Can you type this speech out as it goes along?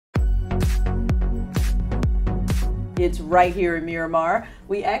It's right here in Miramar.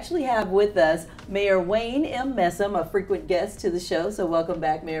 We actually have with us Mayor Wayne M. Messam, a frequent guest to the show. So welcome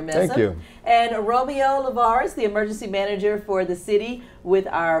back, Mayor Messam. Thank you. And Romeo Lavares, the emergency manager for the city with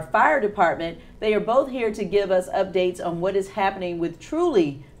our fire department. They are both here to give us updates on what is happening with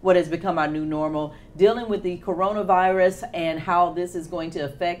truly what has become our new normal, dealing with the coronavirus and how this is going to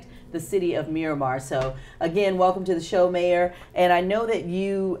affect the city of Miramar. So again, welcome to the show, Mayor. And I know that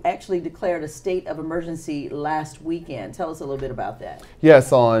you actually declared a state of emergency last weekend. Tell us a little bit about that.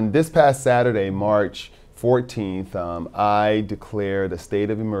 Yes, on this past Saturday, March 14th, I declared a state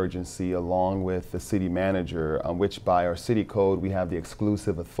of emergency along with the city manager, which by our city code we have the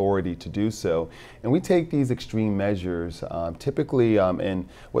exclusive authority to do so. And we take these extreme measures typically, and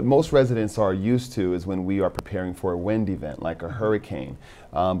what most residents are used to is when we are preparing for a wind event like a hurricane.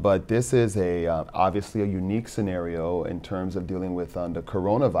 But this is obviously a unique scenario in terms of dealing with the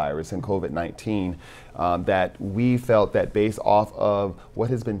coronavirus and COVID-19 that we felt that based off of what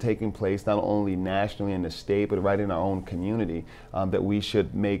has been taking place not only nationally in the state but right in our own community, that we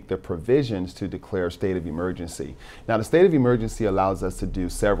should make the provisions to declare a state of emergency. Now, the state of emergency allows us to do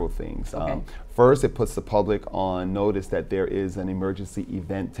several things. Okay. First, it puts the public on notice that there is an emergency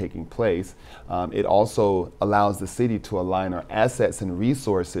event taking place. It also allows the city to align our assets and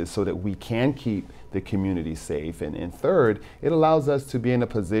resources so that we can keep the community safe. And third, it allows us to be in a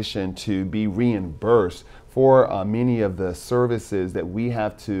position to be reimbursed for many of the services that we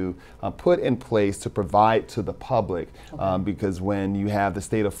have to put in place to provide to the public. Okay. Because when you have the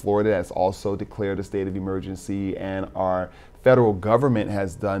state of Florida that's also declared a state of emergency and our federal government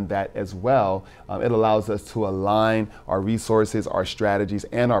has done that as well, it allows us to align our resources, our strategies,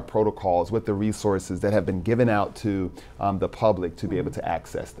 and our protocols with the resources that have been given out to the public to be able to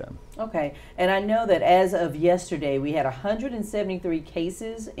access them. Okay, and I know that as of yesterday, we had 173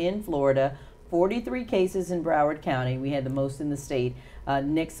 cases in Florida, 43 cases in Broward County. We had the most in the state.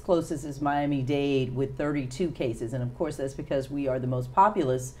 Next closest is Miami-Dade with 32 cases. And of course, that's because we are the most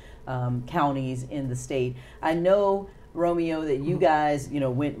populous counties in the state. I know, Romeo, that you guys,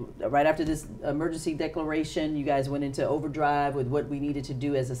 went right after this emergency declaration, you guys went into overdrive with what we needed to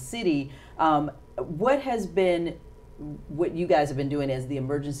do as a city. What you guys have been doing as the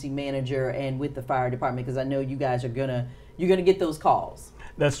emergency manager and with the fire department? Because I know you guys you're gonna get those calls.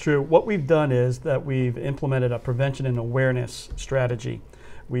 That's true. What we've done is that we've implemented a prevention and awareness strategy.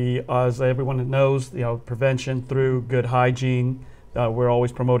 We, as everyone knows, prevention through good hygiene. We're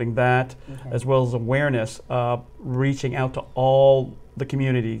always promoting that, okay, as well as awareness, reaching out to all the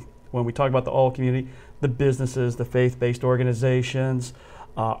community. When we talk about the all community, the businesses, the faith-based organizations,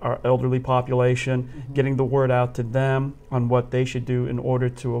 our elderly population, mm-hmm, getting the word out to them on what they should do in order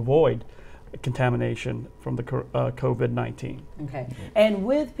to avoid contamination from the COVID-19. Okay, and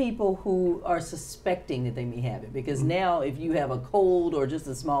with people who are suspecting that they may have it, because now if you have a cold or just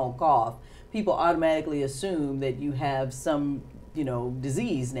a small cough, people automatically assume that you have some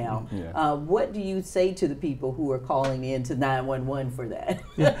disease now. Yeah. What do you say to the people who are calling in to 911 for that?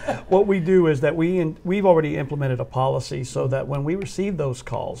 Yeah. What we do is that we've already implemented a policy so that when we receive those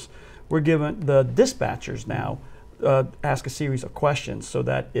calls, we're given the dispatchers now ask a series of questions so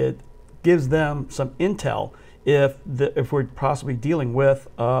that it gives them some intel if we're possibly dealing with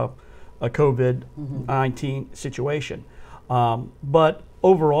a COVID-19 situation. But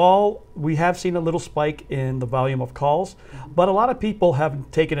overall, we have seen a little spike in the volume of calls, but a lot of people have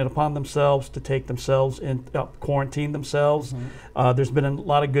taken it upon themselves to take themselves in, quarantine themselves. Mm-hmm. There's been a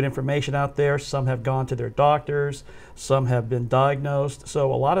lot of good information out there. Some have gone to their doctors, some have been diagnosed.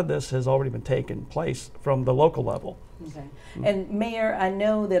 So a lot of this has already been taking place from the local level. Okay. And Mayor, I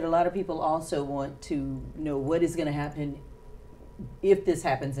know that a lot of people also want to know what is going to happen if this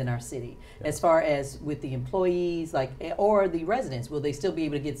happens in our city, as far as with the employees, or the residents. Will they still be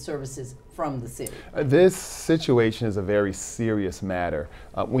able to get services from the city? This situation is a very serious matter.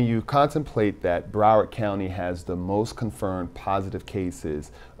 When you contemplate that Broward County has the most confirmed positive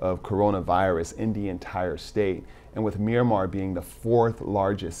cases of coronavirus in the entire state, and with Miramar being the 4th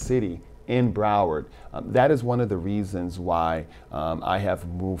largest city in Broward, that is one of the reasons why I have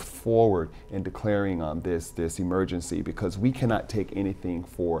moved forward in declaring this emergency, because we cannot take anything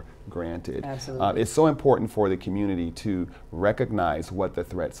for granted. Absolutely. It's so important for the community to recognize what the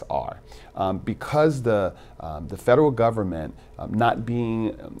threats are. Because the federal government, not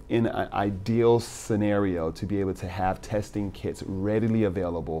being in an ideal scenario to be able to have testing kits readily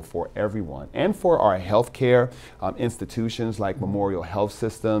available for everyone, and for our healthcare institutions like Memorial Health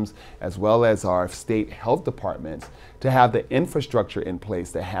Systems, as well as our state health departments, to have the infrastructure in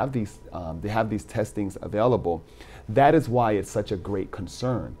place to have these testings available, That is why it's such a great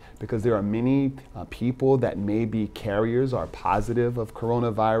concern, because there are many people that may be carriers or positive of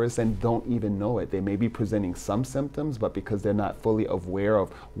coronavirus and don't even know it. They may be presenting some symptoms, but because they're not fully aware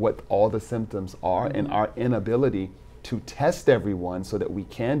of what all the symptoms are, and our inability to test everyone so that we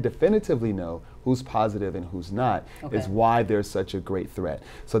can definitively know who's positive and who's not, is why there's such a great threat.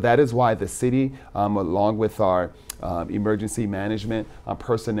 So that is why the city, along with our emergency management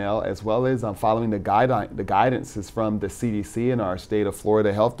personnel, as well as following the guidances from the CDC and our state of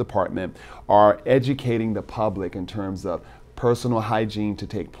Florida Health Department, are educating the public in terms of personal hygiene to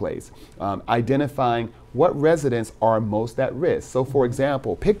take place, identifying what residents are most at risk. So for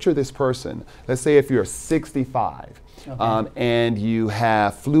example, picture this person. Let's say if you're 65 and you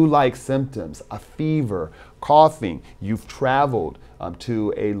have flu-like symptoms, a fever, coughing, you've traveled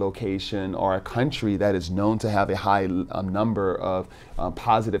to a location or a country that is known to have a high number of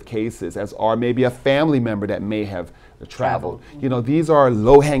positive cases, or maybe a family member that may have traveled. You know, these are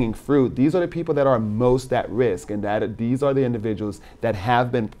low-hanging fruit. These are the people that are most at risk, and that these are the individuals that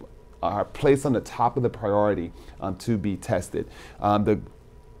have been placed on the top of the priority to be tested.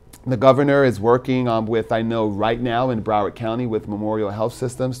 The governor is working with, I know right now in Broward County with Memorial Health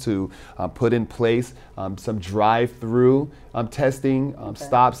Systems, to put in place some drive-through testing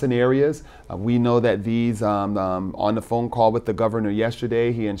stops in areas. We know that these, on the phone call with the governor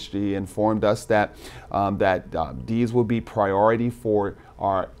yesterday, he informed us that, these will be priority for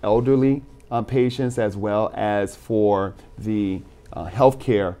our elderly patients, as well as for the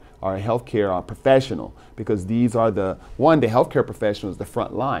healthcare professional, because these are the healthcare professionals, the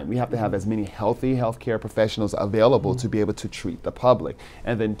front line. We have to have as many healthy healthcare professionals available to be able to treat the public.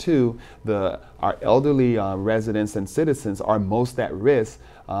 And then two, our elderly residents and citizens are most at risk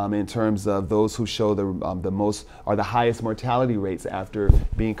in terms of those who show the highest mortality rates after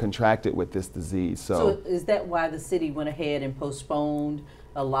being contracted with this disease. So is that why the city went ahead and postponed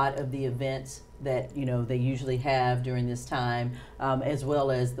a lot of the events that they usually have during this time, as well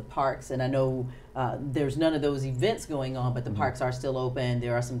as the parks? And I know there's none of those events going on, but the parks are still open.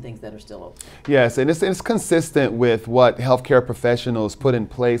 There are some things that are still open. Yes, and it's consistent with what healthcare professionals put in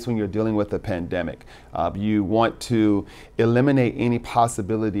place when you're dealing with a pandemic. You want to eliminate any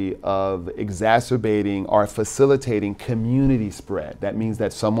possibility of exacerbating or facilitating community spread. That means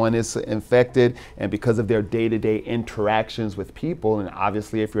that someone is infected, and because of their day-to-day interactions with people, and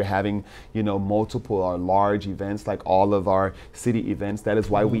obviously if you're having multiple or large events like all of our city events, that is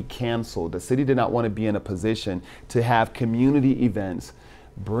why we canceled. The city did not want to be in a position to have community events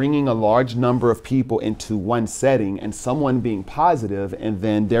bringing a large number of people into one setting and someone being positive, and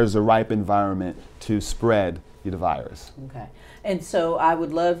then there's a ripe environment to spread the virus. Okay. And so I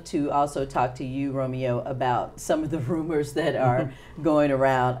would love to also talk to you, Romeo, about some of the rumors that are going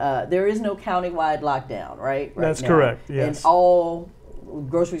around. There is no countywide lockdown, right? That's correct, yes. And all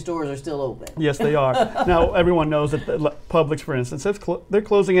grocery stores are still open. Yes, they are. Now, everyone knows that Publix, for instance, they're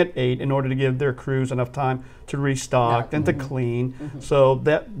closing at 8 in order to give their crews enough time to restock and to clean. So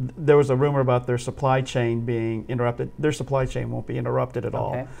that there was a rumor about their supply chain being interrupted. Their supply chain won't be interrupted at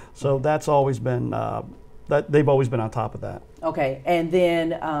all. So that's always been, they've always been on top of that. Okay, and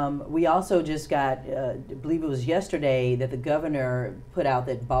then we also just got, I believe it was yesterday, that the governor put out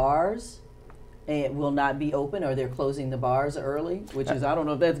that bars will not be open, or they're closing the bars early, which is, I don't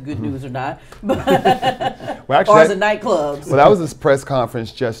know if that's good news or not, but well, actually, or the nightclubs. Well, that was this press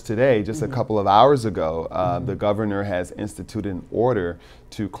conference just today, just a couple of hours ago. The governor has instituted an order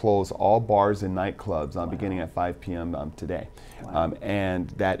to close all bars and nightclubs beginning at 5 p.m. Today. And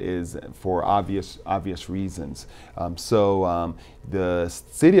that is for obvious reasons. So the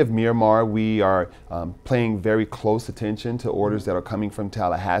City of Miramar, we are paying very close attention to orders that are coming from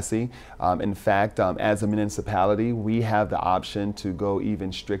Tallahassee. In fact, as a municipality, we have the option to go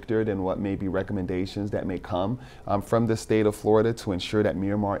even stricter than what may be recommendations that may come from the state of Florida to ensure that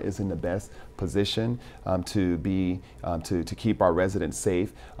Miramar is in the best position to keep our residents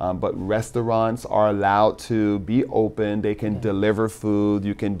safe. But restaurants are allowed to be open. They can deliver food.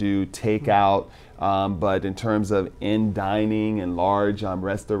 You can do takeout. But in terms of in dining and large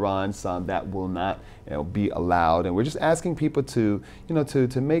restaurants, that will not be allowed. And we're just asking people to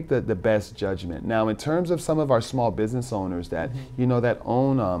to make the best judgment. Now, in terms of some of our small business owners that that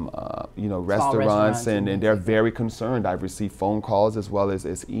own restaurants, and they're very concerned. I've received phone calls as well as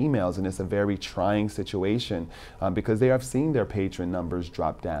emails, and it's a very trying situation because they have seen their patron numbers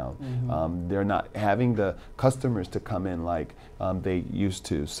drop down. They're not having the customers to come in like they used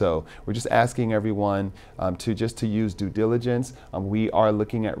to. So we're just asking everyone to use due diligence. We are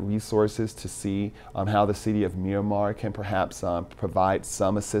looking at resources to see how the City of Miramar can perhaps provide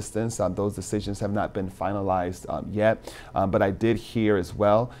some assistance. Those decisions have not been finalized yet, but I did hear as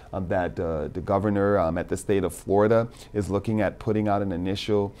well that the governor at the state of Florida is looking at putting out an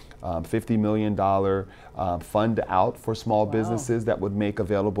initial $50 million fund out for small businesses that would make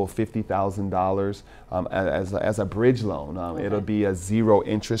available $50,000 as a bridge loan. It'll be a zero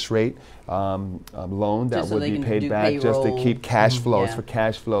interest rate loan that would be paid back just to keep cash flows for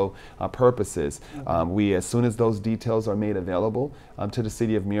cash flow purposes. As soon as those details are made available to the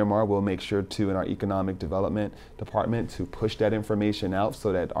City of Miramar, we'll make sure to, in our economic development department, to push that information out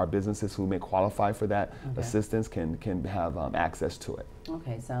so that our businesses who may qualify for that assistance can have access to it.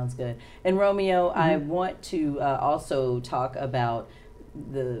 Okay, sounds good. And Romeo, I want to also talk about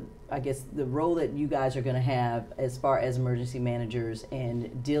the role that you guys are going to have as far as emergency managers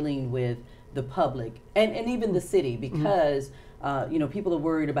and dealing with the public and even the city, because people are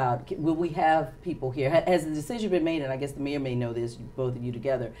worried about, will we have people here? Has the decision been made, and I guess the mayor may know this, both of you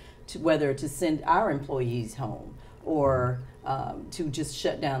together, whether to send our employees home or to just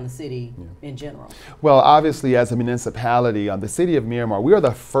shut down the city in general? Well, obviously, as a municipality, the City of Miramar, we are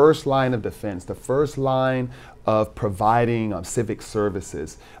the first line of defense, the first line of providing civic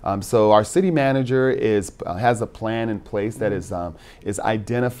services. So our city manager has a plan in place that is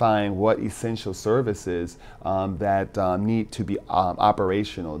identifying what essential services that need to be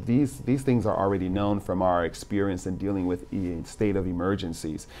operational. These things are already known from our experience in dealing with state of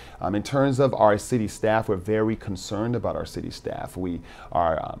emergencies. In terms of our city staff, we're very concerned about our city staff. We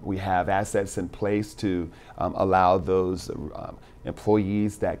have assets in place to allow those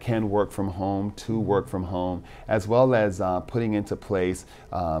employees that can work from home to work from home, as well as putting into place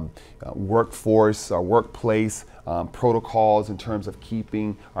workforce or workplace protocols in terms of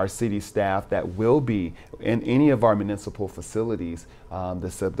keeping our city staff that will be in any of our municipal facilities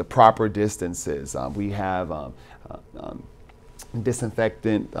the proper distances. We have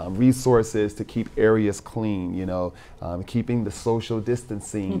disinfectant resources to keep areas clean, keeping the social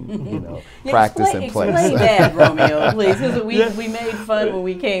distancing, practice in place. Explain that, Romeo, please, because we made fun when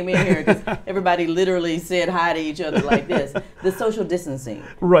we came in here because everybody literally said hi to each other like this. The social distancing.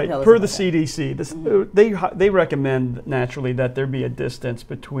 Right, per the CDC, they recommend naturally that there be a distance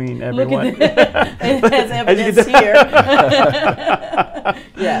between everyone. Look at that. It has evidence here.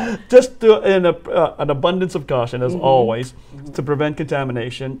 Yeah. Just an abundance of caution, as always, to prevent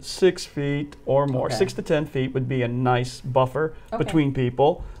contamination, 6 feet or more. 6 to 10 feet would be a nice buffer between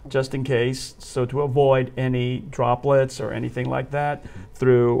people, just in case, so to avoid any droplets or anything like that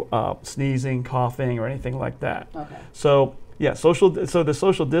through sneezing, coughing, or anything like that. So yeah, the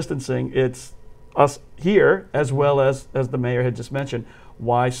social distancing, it's us here as well as the mayor had just mentioned,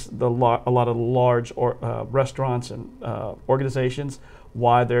 why a lot of large restaurants and organizations,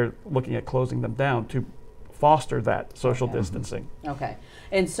 why they're looking at closing them down to foster that social distancing. Okay.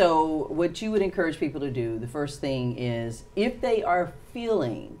 And so what you would encourage people to do, the first thing is, if they are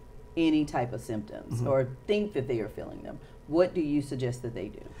feeling any type of symptoms or think that they are feeling them, what do you suggest that they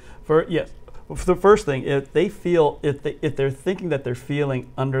do? For the first thing, if they're thinking that they're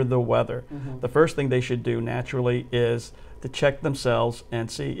feeling under the weather, the first thing they should do naturally is to check themselves and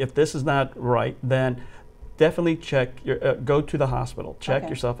see if this is not right. Then definitely go to the hospital, check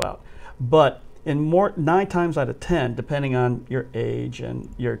yourself out. But in 9 times out of 10, depending on your age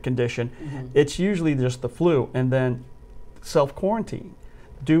and your condition, it's usually just the flu, and then self-quarantine.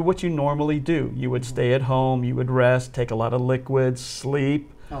 Do what you normally do. You would stay at home, you would rest, take a lot of liquids,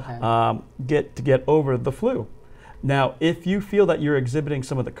 sleep, get over the flu. Now, if you feel that you're exhibiting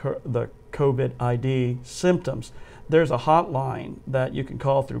some of the COVID ID symptoms, there's a hotline that you can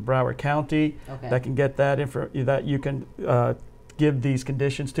call through Broward County that can get that that you can give these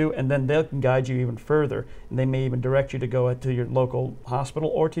conditions to, and then they can guide you even further, and they may even direct you to go to your local hospital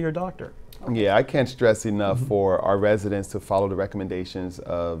or to your doctor. Yeah, I can't stress enough for our residents to follow the recommendations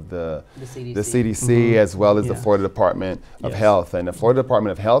of the CDC as well as the Florida Department of Health. And the Florida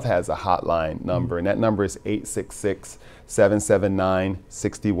Department of Health has a hotline number, and that number is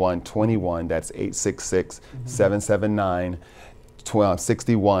 866-779-6121. That's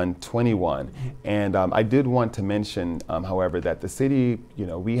 866-779-6121. And I did want to mention, however, that the city,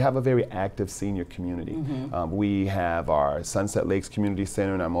 we have a very active senior community. We have our Sunset Lakes Community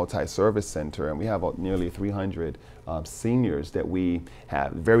Center and our Multi-Service Center, and we have nearly 300 seniors that we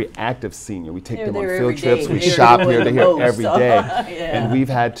have. Very active senior. We take them on field trips. We shop here to here every day. And we've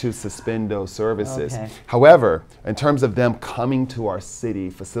had to suspend those services. However, in terms of them coming to our city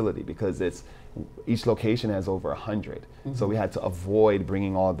facility, because it's each location has over 100. So we had to avoid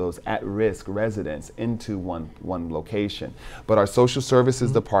bringing all those at-risk residents into one location. But our social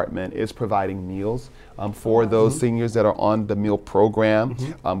services department is providing meals for those seniors that are on the meal program.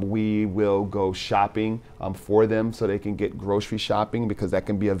 We will go shopping for them so they can get grocery shopping, because that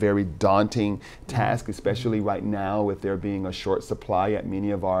can be a very daunting task, especially right now with there being a short supply at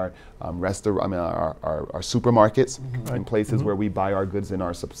many of our our supermarkets and places where we buy our goods and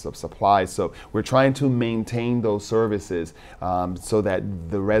our supplies. So we're trying to maintain those services so that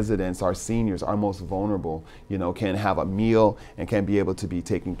the residents, our seniors, our most vulnerable, can have a meal and can be able to be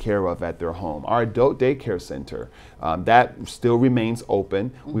taken care of at their home. Our adult daycare center, that still remains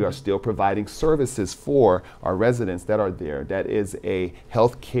open. We are still providing services for our residents that are there. That is a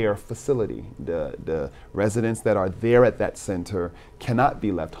health care facility. The residents that are there at that center cannot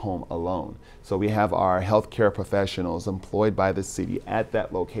be left home alone. So we have our healthcare professionals employed by the city at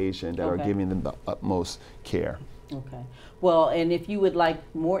that location that are giving them the utmost care. Okay. Well, and if you would like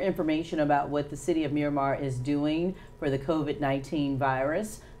more information about what the City of Miramar is doing for the COVID-19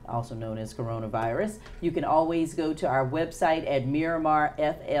 virus, also known as coronavirus, you can always go to our website at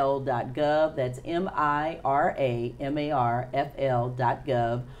miramarfl.gov. That's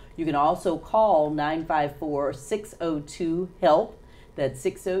MIRAMARFL.gov. You can also call 954-602-HELP. That's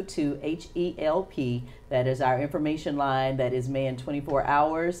 602-HELP. That is our information line that is manned 24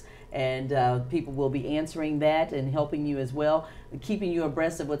 hours. And people will be answering that and helping you as well, keeping you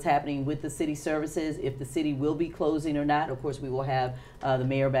abreast of what's happening with the city services, if the city will be closing or not. Of course, we will have the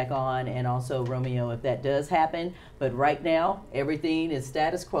mayor back on, and also Romeo if that does happen. But right now, everything is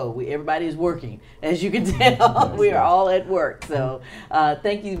status quo. Everybody is working, as you can tell. We are all at work. So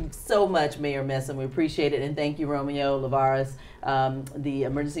thank you so much, Mayor Messam. We appreciate it. And thank you, Romeo Lavares, the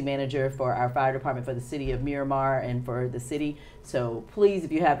emergency manager for our fire department for the City of Miramar and for the city. So please,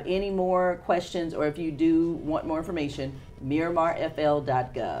 if you have any more questions or if you do want more information,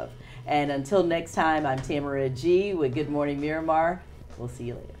 miramarfl.gov. And until next time, I'm Tamara G with Good Morning Miramar. We'll see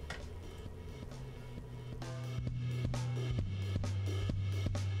you later.